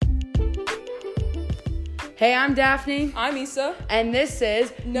Hey, I'm Daphne. I'm Issa. And this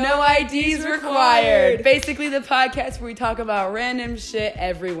is No IDs Required. Basically the podcast where we talk about random shit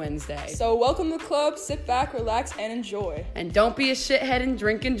every Wednesday. So welcome to the club, sit back, relax, and enjoy. And don't be a shithead and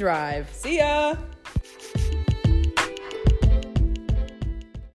drink and drive. See ya!